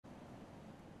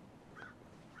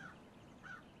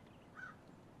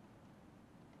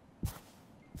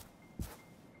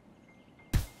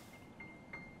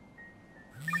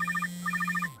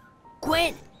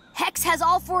Hex has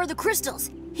all 4 of the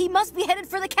crystals. He must be headed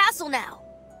for the castle now.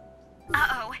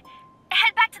 Uh-oh.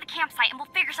 Head back to the campsite and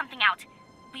we'll figure something out.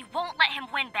 We won't let him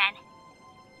win, Ben.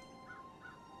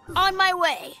 On my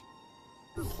way.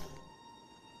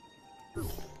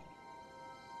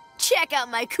 Check out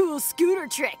my cool scooter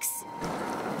tricks.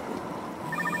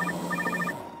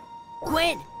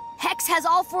 Gwen, Hex has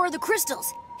all 4 of the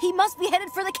crystals. He must be headed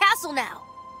for the castle now.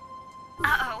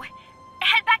 Uh-oh.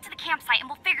 Head back to the campsite and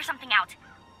we'll figure something out.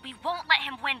 We won't let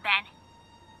him win, Ben.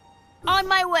 On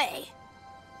my way.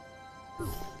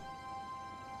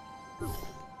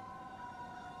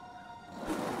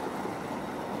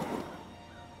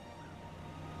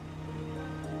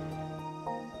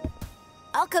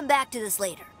 I'll come back to this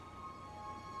later.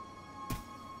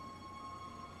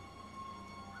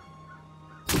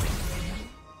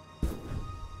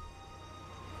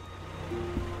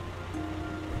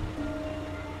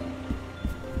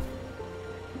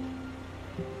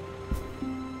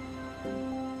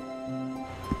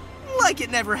 Like it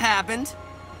never happened.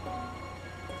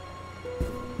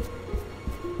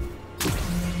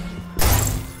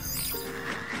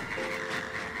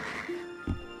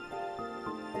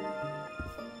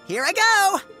 Here I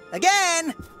go!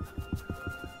 Again!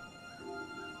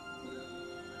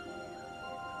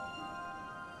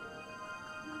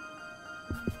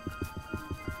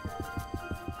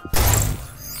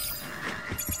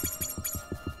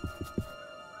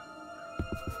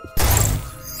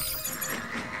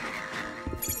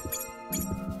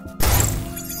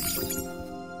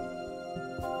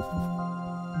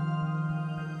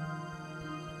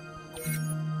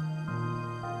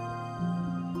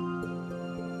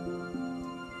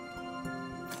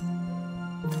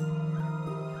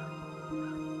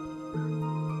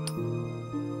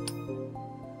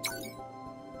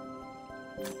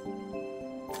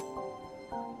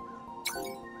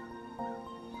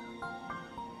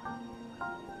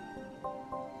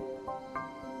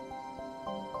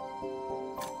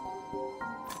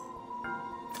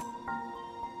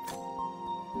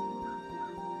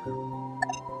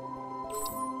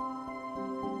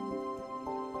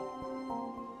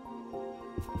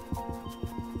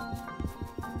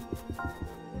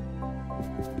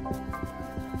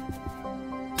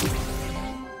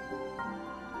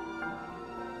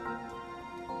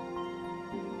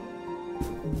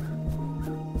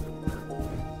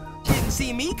 Didn't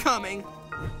see me coming.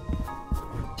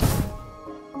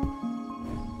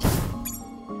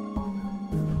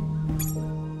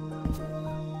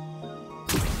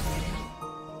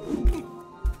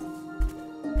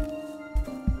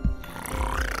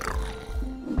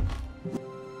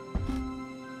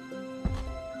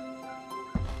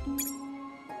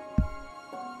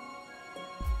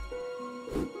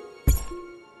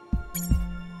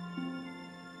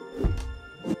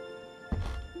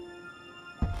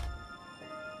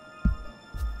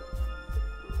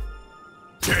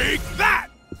 Take that!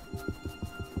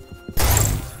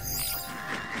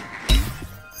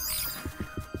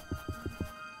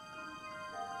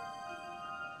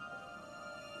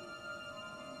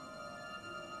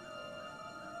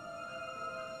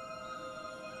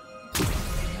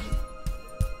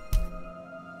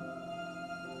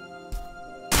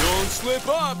 Don't slip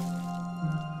up!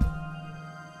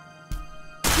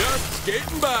 Just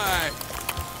skating by!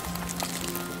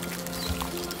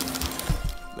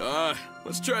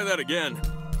 Let's try that again.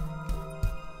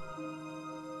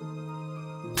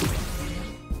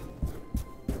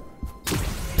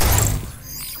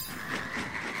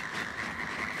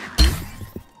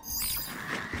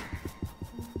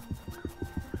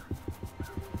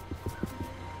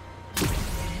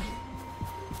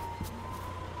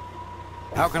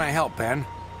 How can I help, Ben?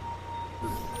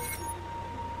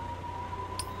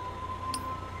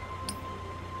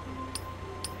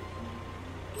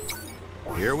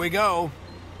 Here we go.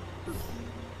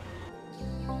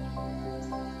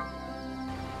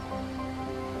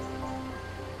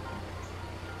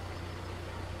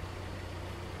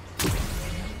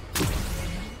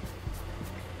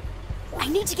 I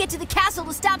need to get to the castle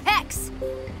to stop Hex.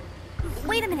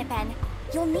 Wait a minute, Ben.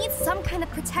 You'll need some kind of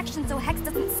protection so Hex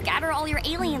doesn't scatter all your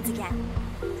aliens again.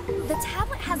 The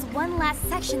tablet has one last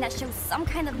section that shows some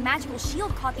kind of magical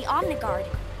shield called the Omniguard.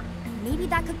 Maybe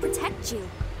that could protect you.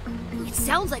 It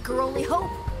sounds like her only hope.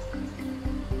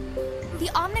 The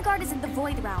Omniguard is in the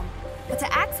Void Realm, but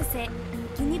to access it,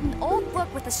 you need an old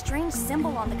book with a strange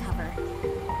symbol on the cover.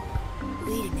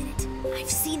 Wait a minute. I've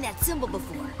seen that symbol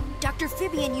before. Dr.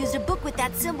 Fibian used a book with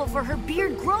that symbol for her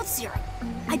beard growth serum.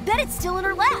 I bet it's still in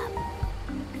her lab.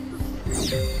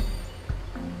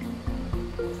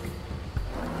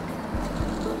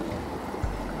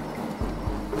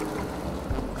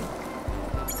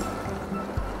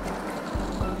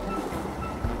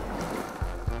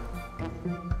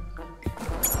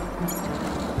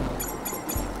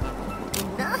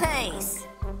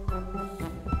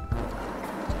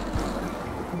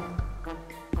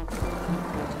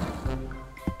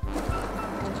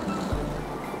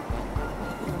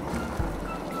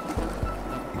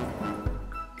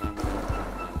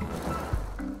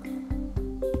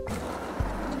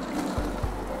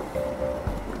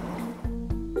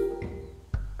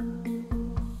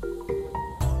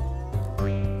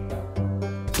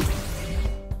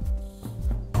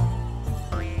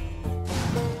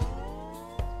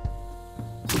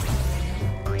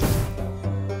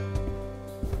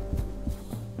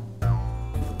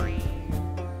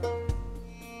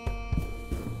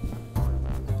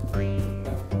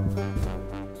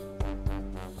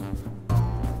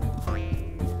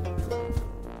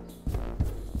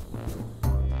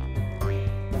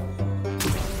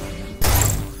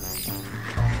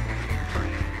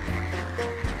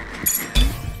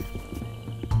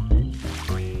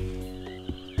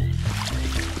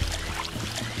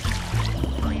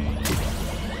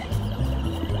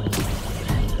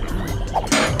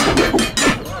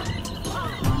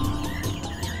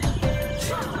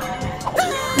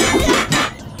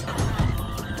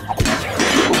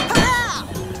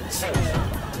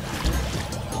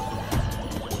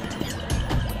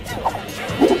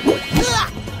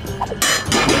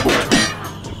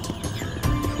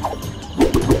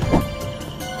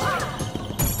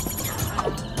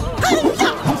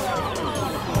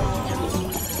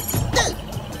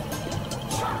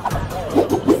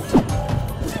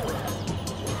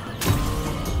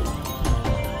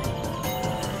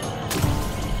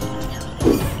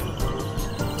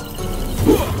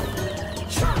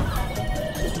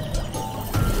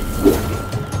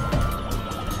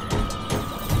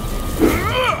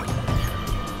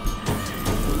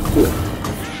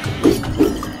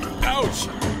 Ouch!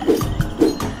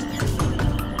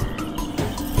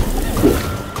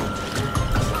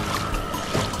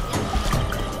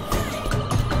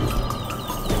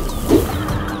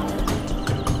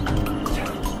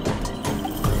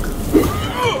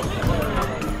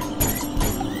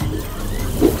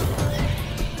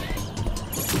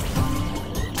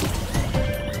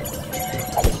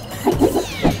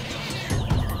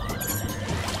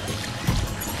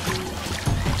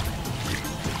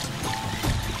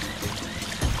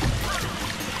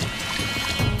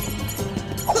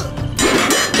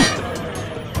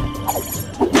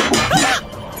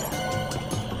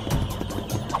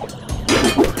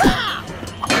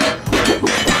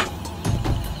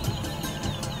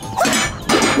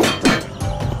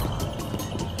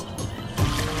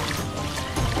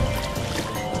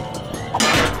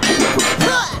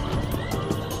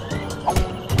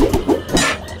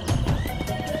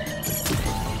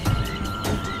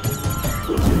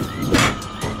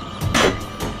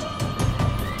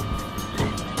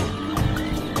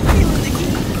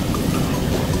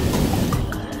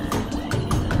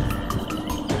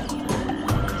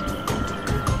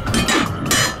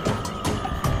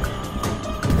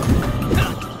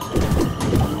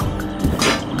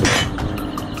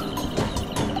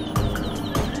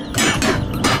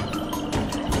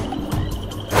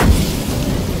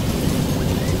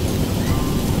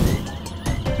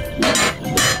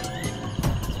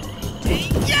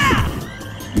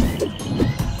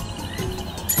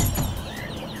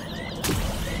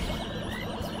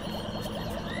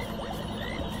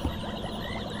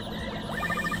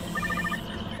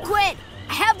 Quit!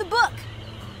 I have the book!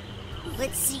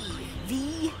 Let's see.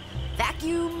 V,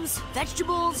 vacuums,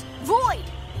 vegetables, void!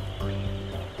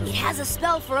 It has a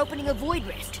spell for opening a void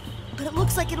rift, but it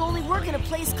looks like it'll only work in a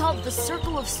place called the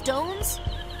Circle of Stones.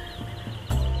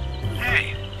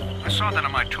 Hey, I saw that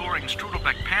on my touring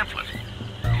Strudelbeck pamphlet.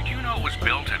 Did you know it was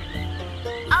built in...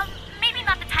 Maybe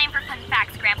not the time for fun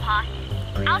facts, Grandpa.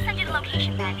 I'll send you the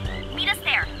location, Ben. Meet us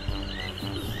there.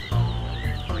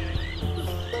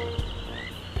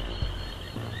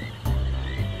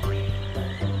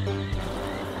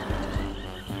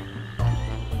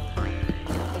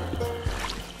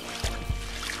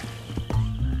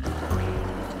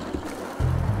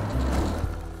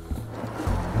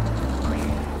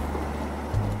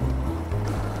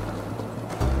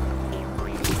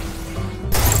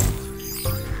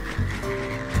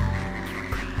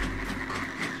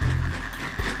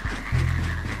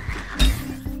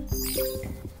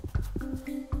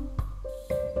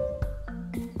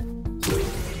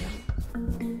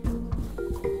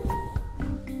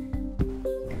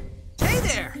 Hey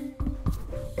there!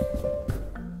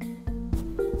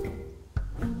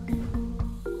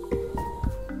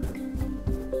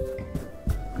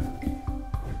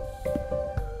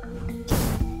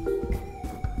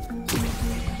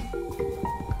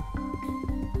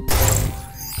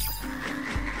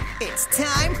 It's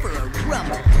time for a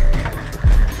rumble.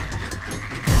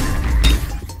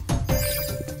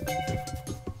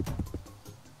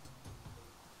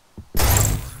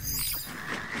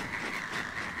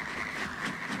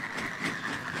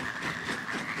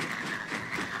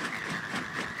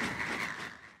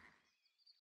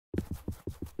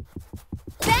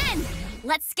 Ben!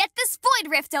 Let's get this void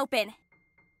rift open.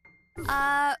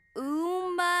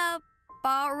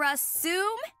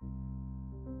 Barasum?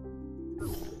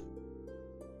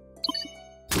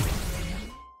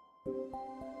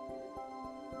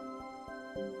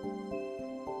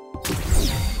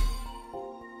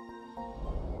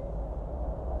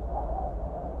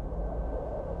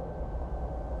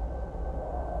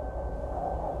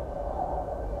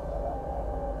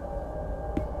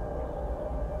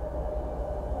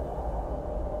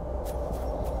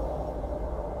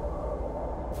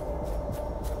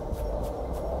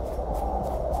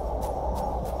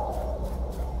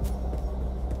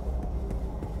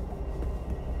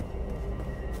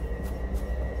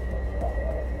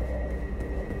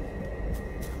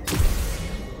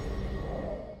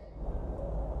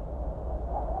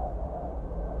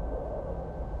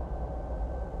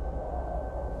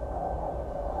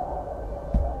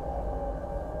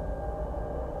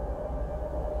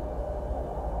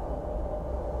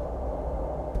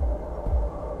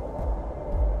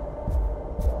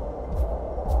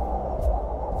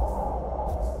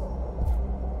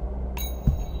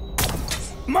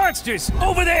 Monsters!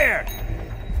 Over there!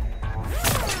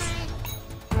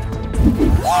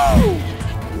 Whoa!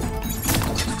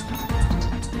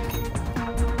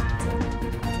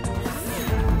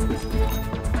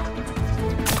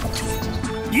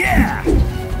 Yeah!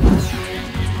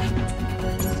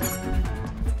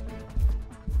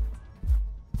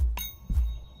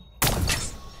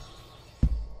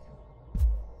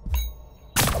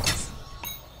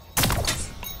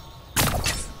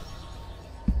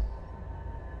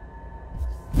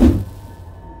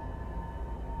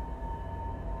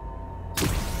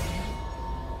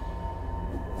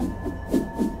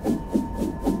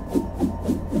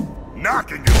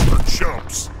 Knocking is for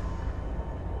chumps.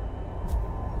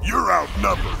 You're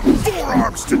outnumbered. 4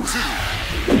 arms to 2.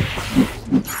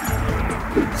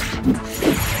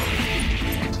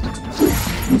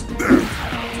 There.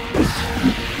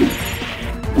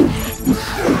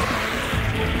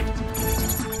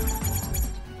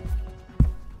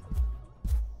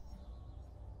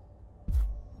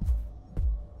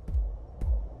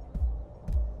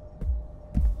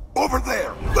 Over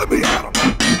there. Let me at him.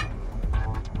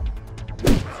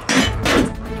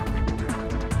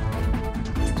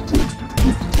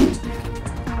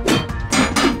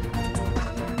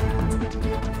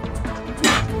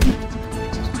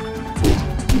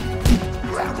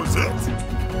 That was it.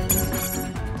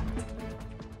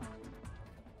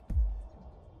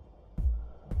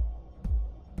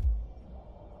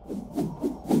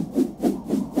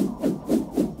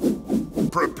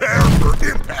 Prepare for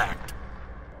impact.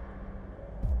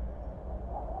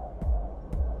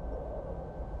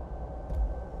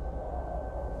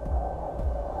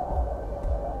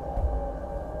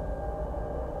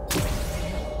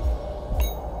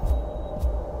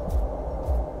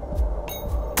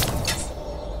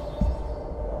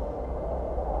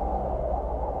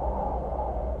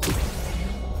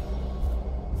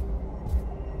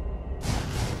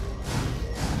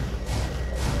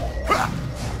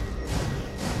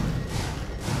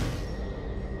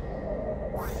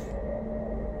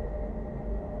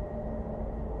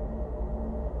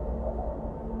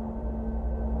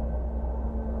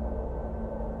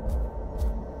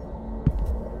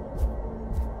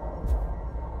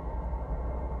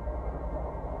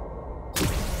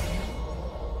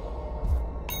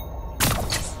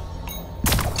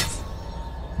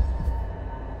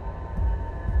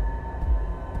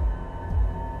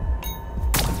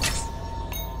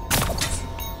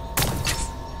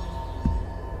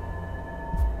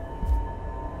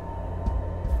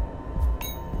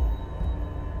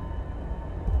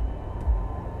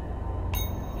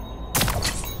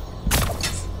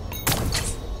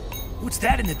 What's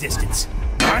that in the distance?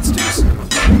 Monsters?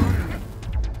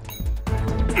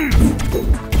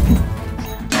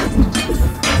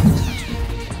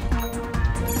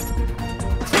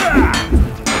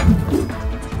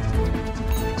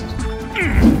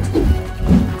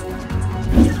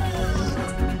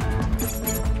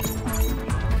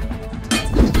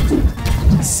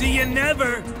 See you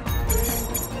never!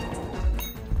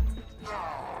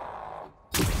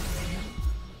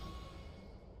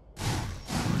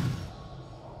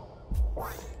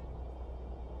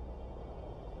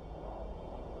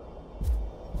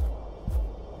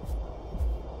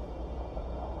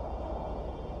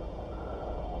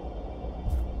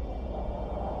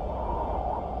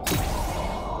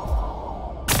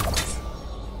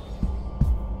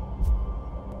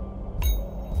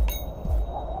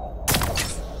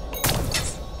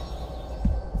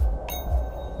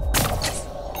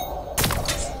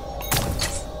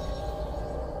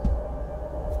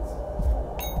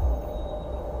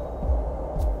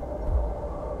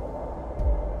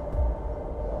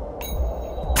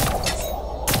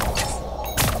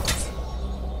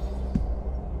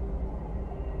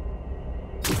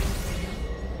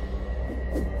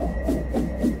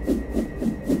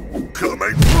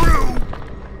 Coming through!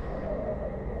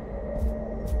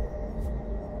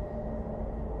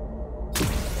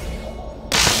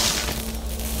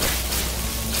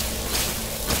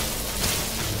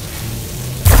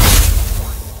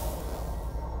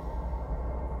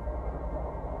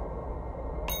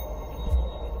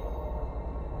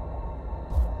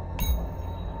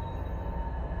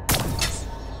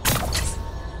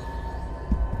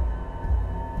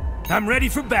 I'm ready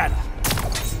for battle.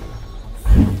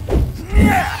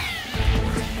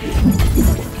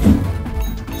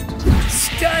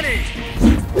 Stunning!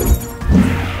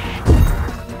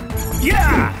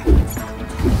 Yeah!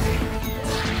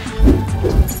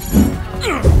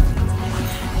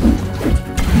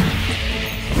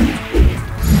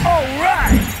 All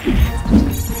right!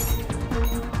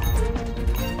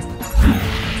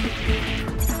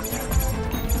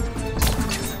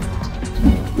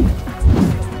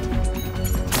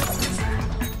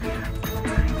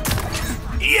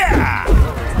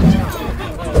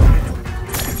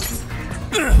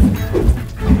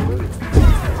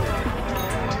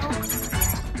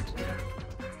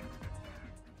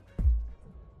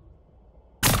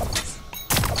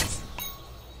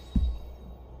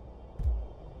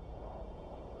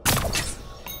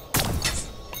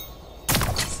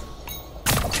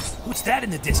 What's that in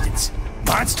the distance?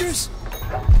 Monsters?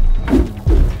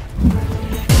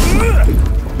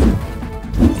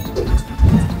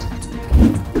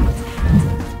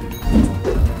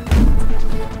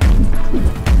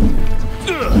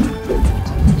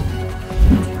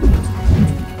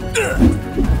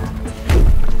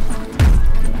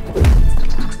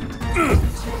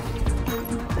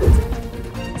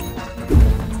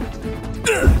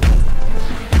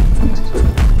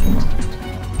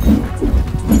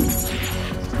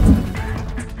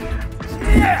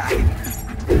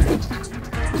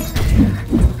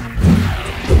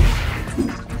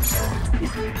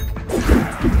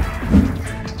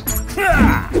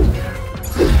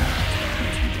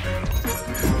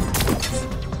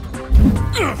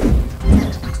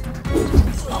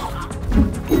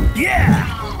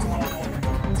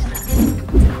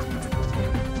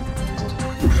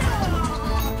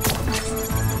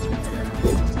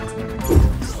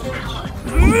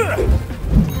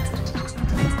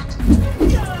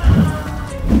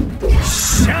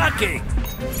 Shocking!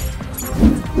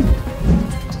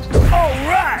 All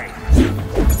right!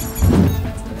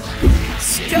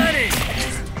 Stunning!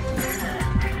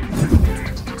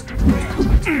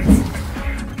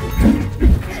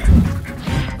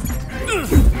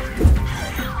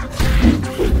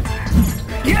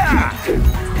 Yeah!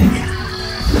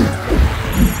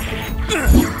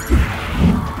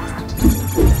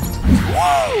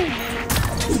 Whoa!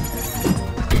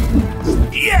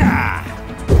 Yeah!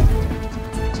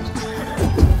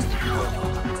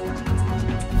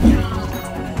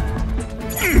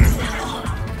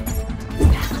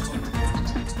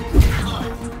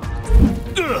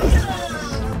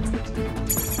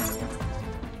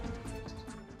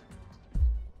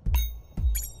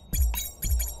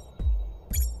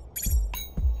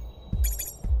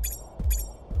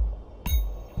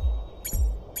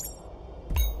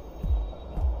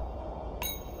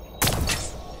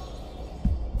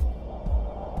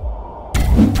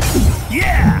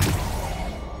 Yeah!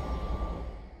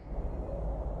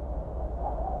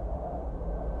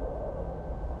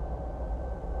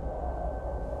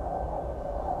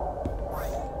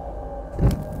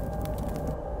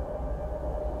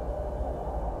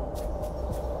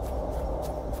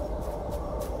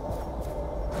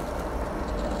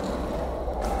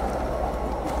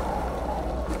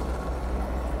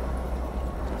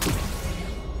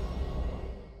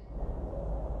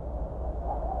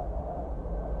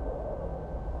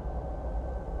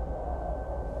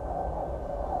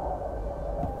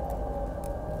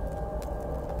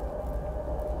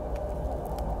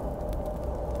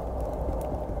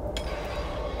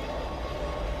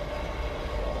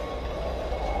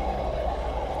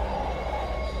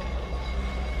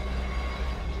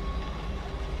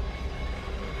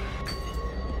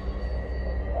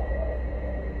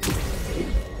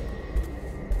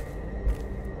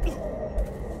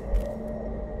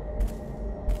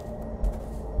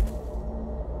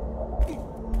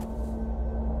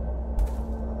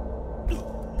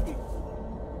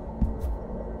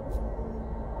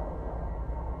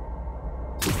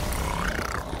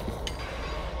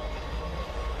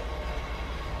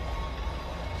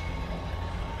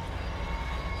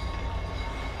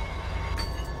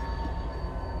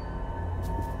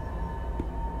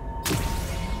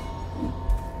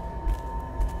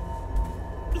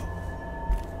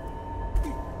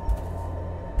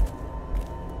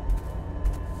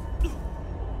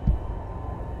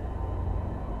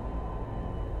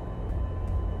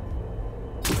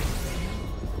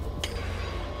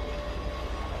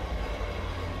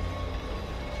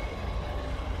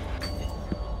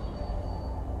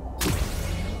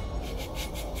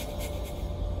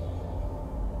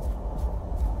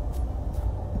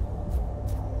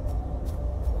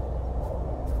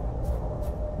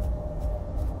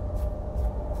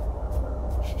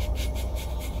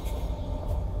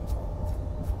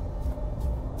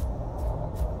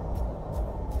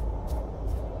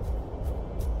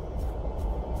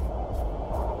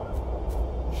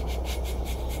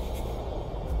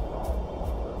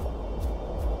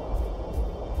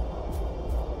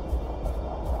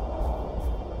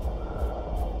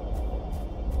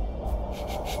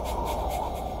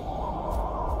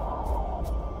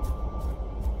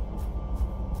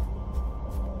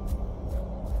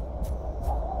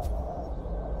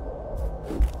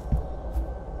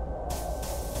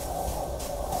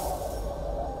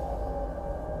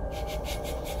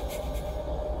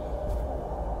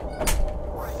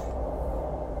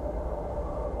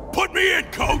 Put me in,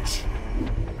 coach!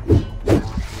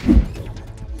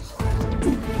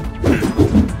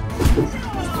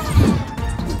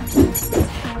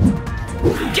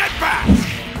 Get back!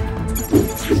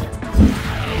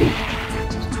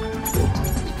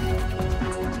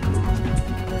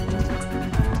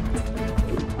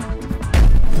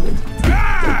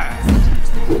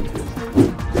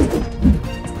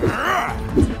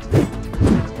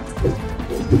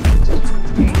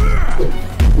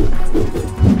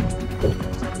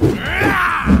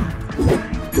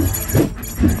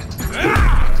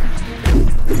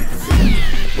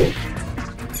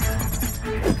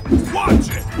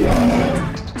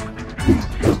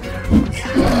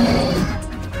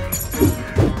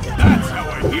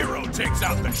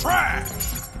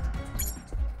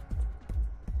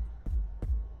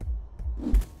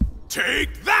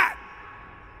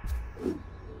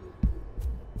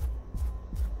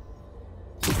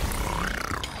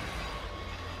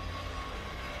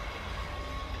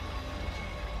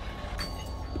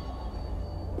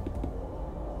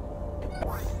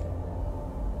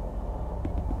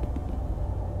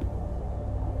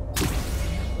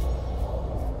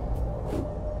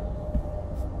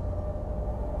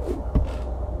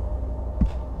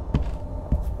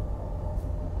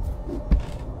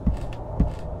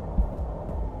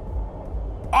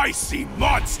 I see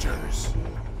monsters!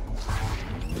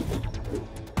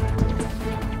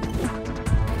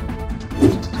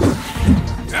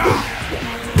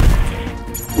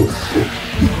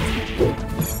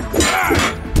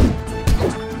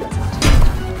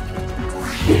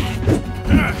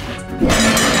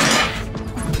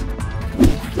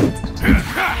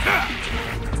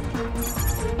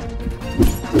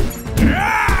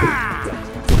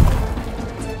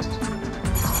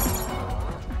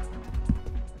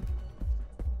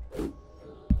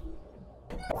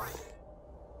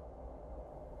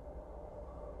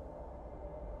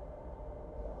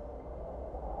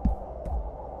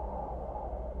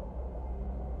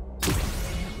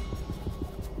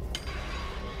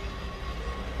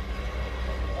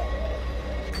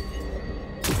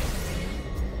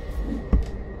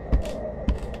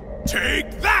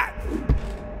 Take that!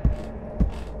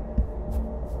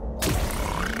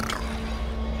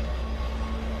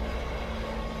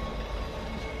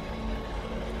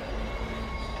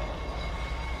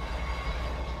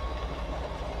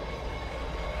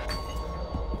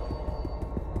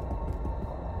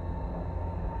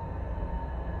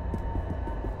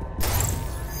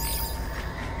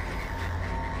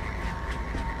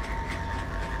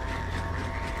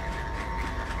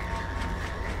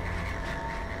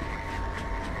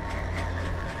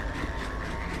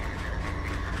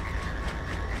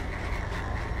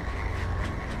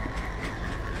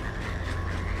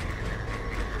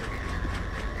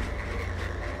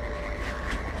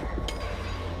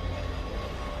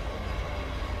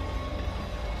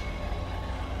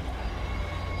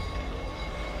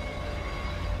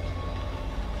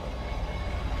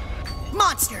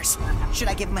 Monsters! Should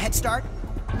I give him a head start?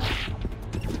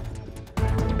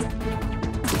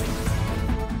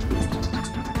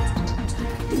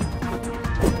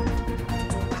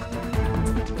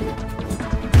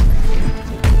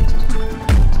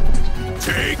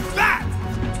 Take that!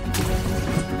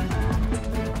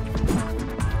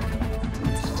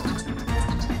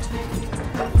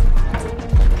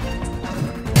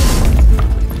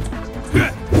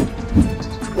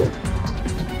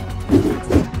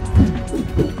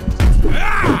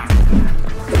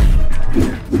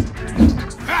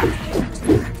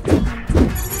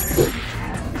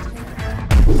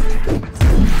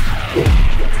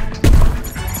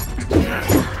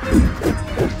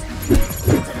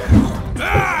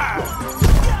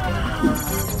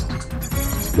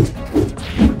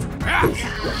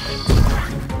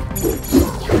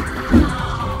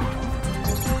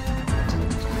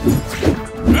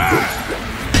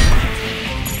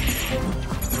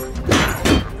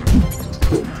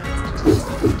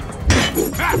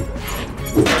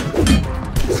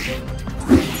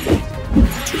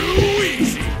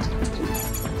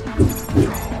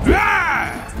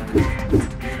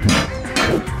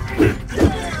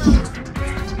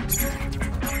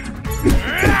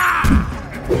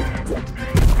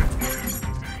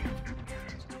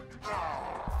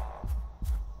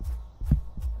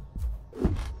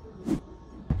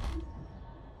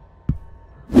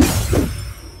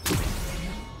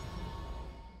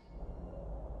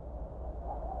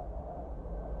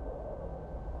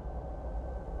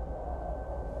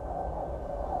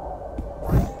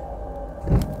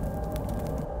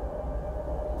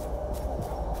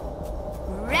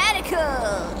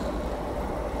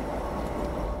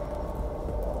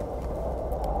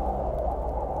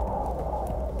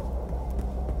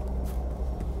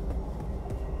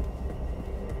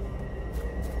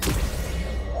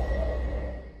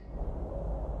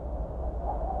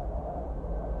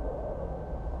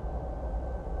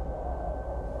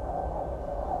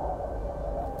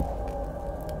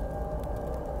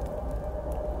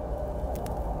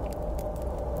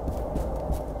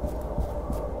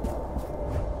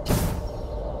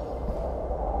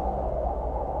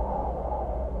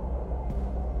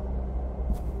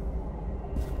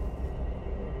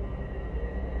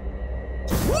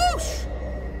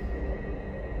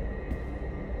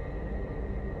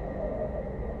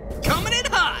 Coming in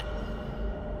hot!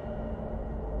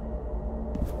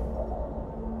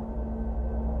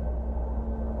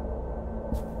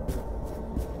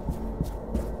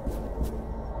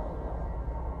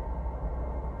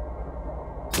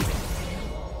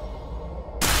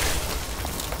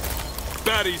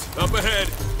 Baddies, up ahead.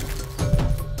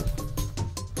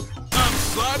 I'm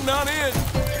sliding on in.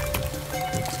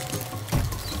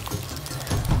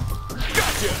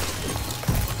 Gotcha!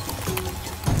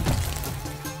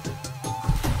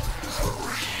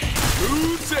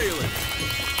 Smooth sailing.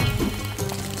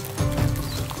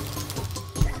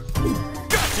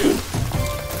 Gotcha!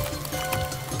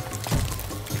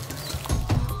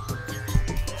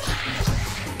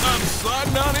 I'm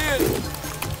sliding on in.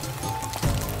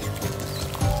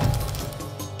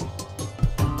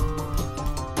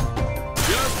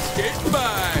 Just skating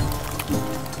by.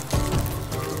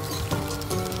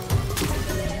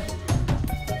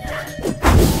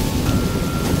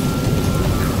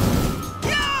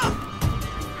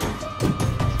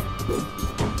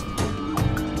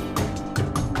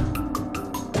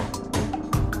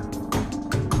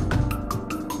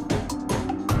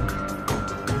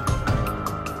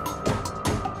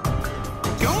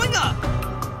 Going up!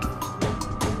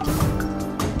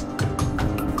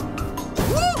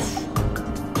 Whoosh!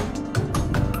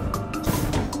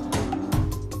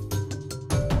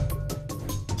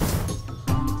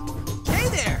 Hey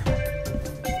there!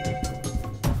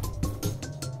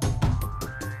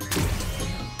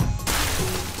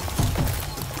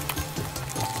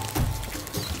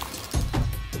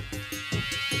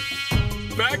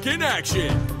 Back in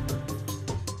action.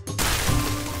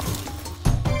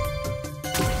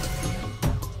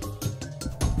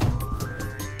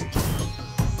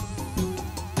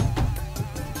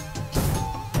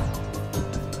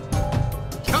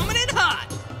 Coming in hot!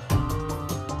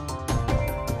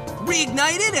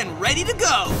 Reignited and ready to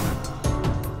go!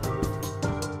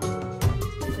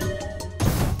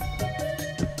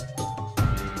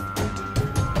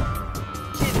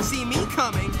 Didn't see me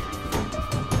coming.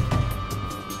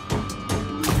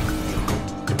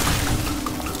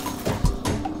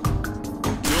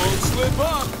 Don't slip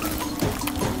up.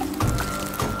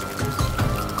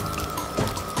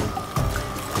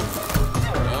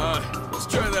 Let's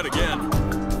try that again.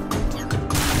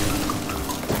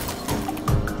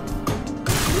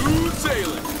 Smooth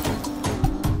sailing.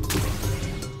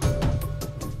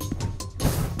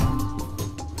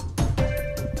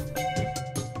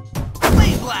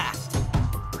 Flame blast!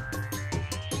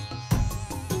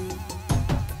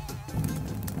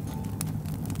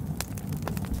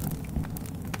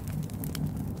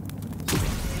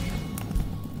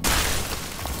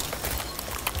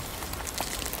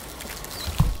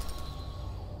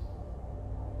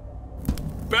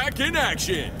 Back in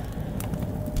action.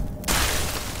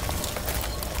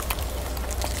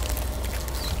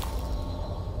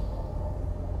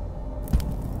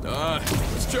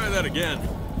 Let's try that again.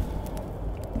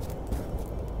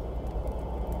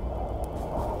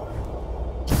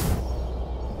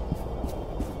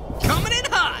 Coming in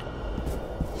hot!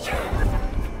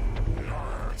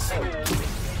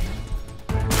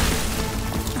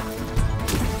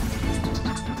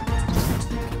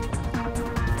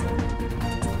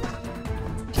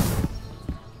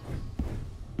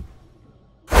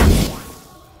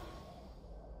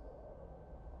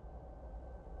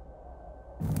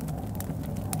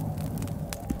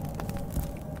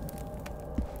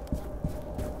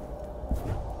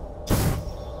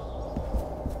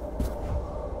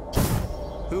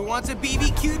 Who wants a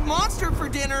BBQ'd monster for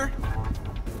dinner?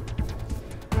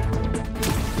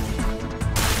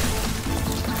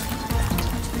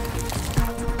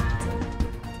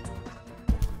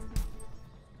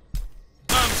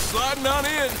 I'm sliding on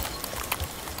in.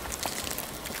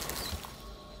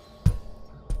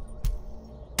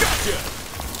 Gotcha.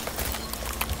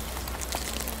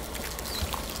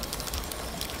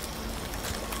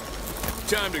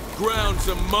 Time to ground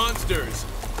some monsters.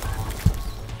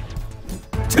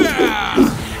 Ta!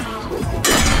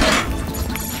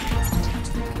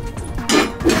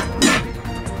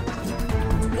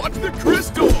 What's the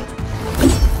crystal?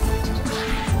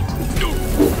 No.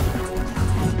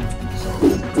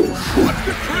 What's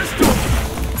the crystal?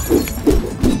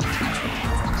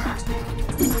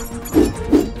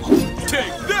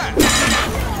 Take that!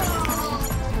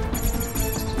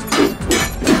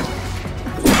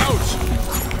 Ouch!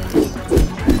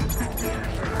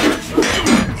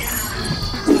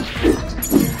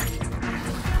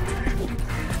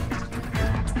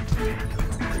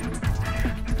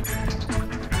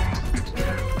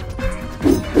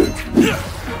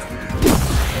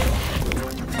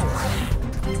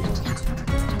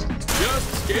 Just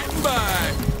skating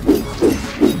by.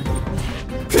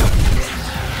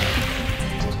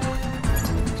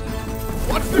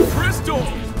 What's the crystal?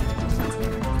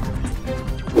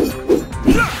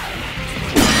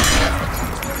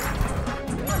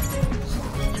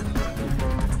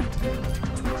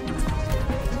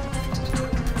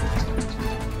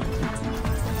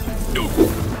 No.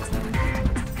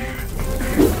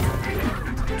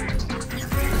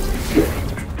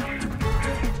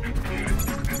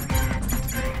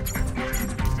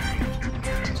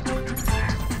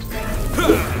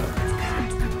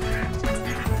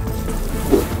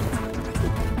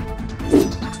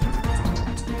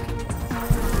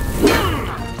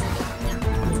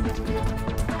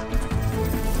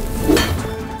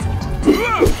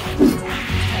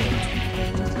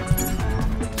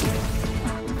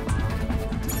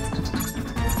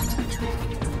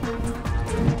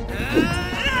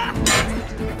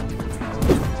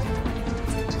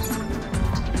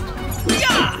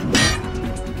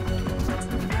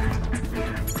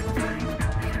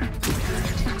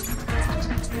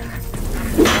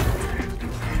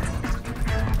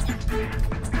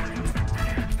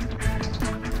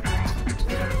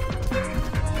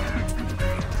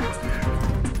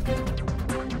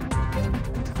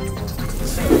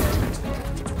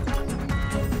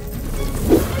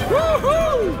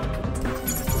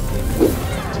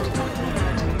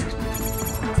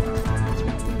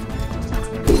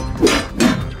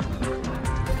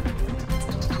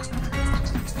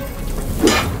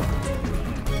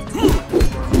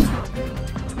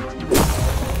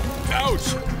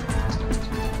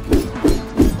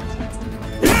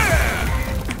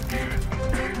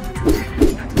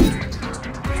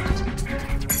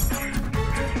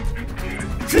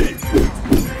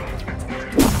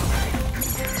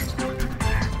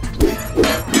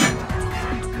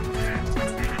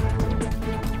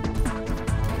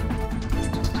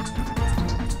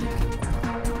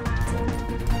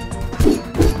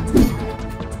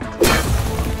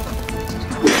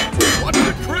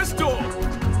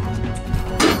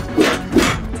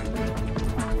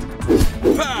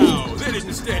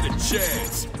 stand a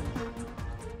chance.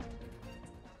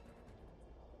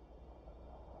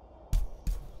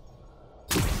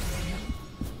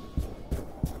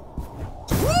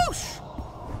 Whoosh!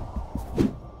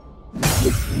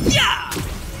 Yeah!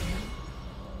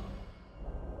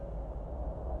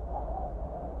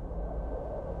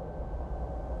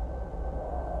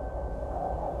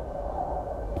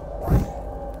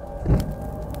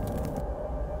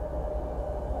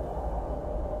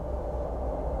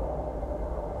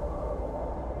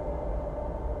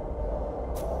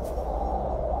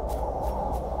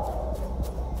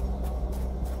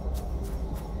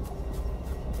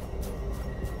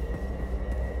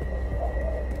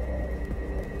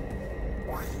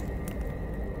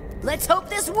 Let's hope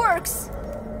this works!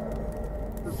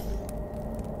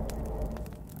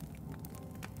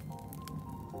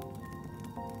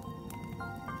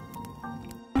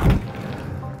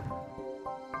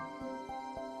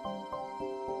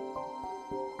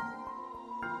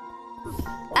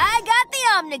 I got the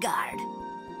Omniguard!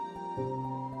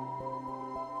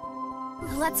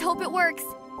 Let's hope it works.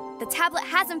 The tablet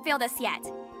hasn't failed us yet.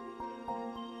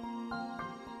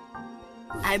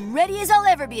 I'm ready as I'll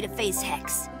ever be to face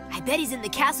Hex. I bet he's in the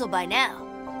castle by now.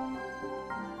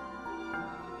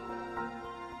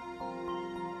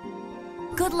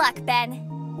 Good luck, Ben.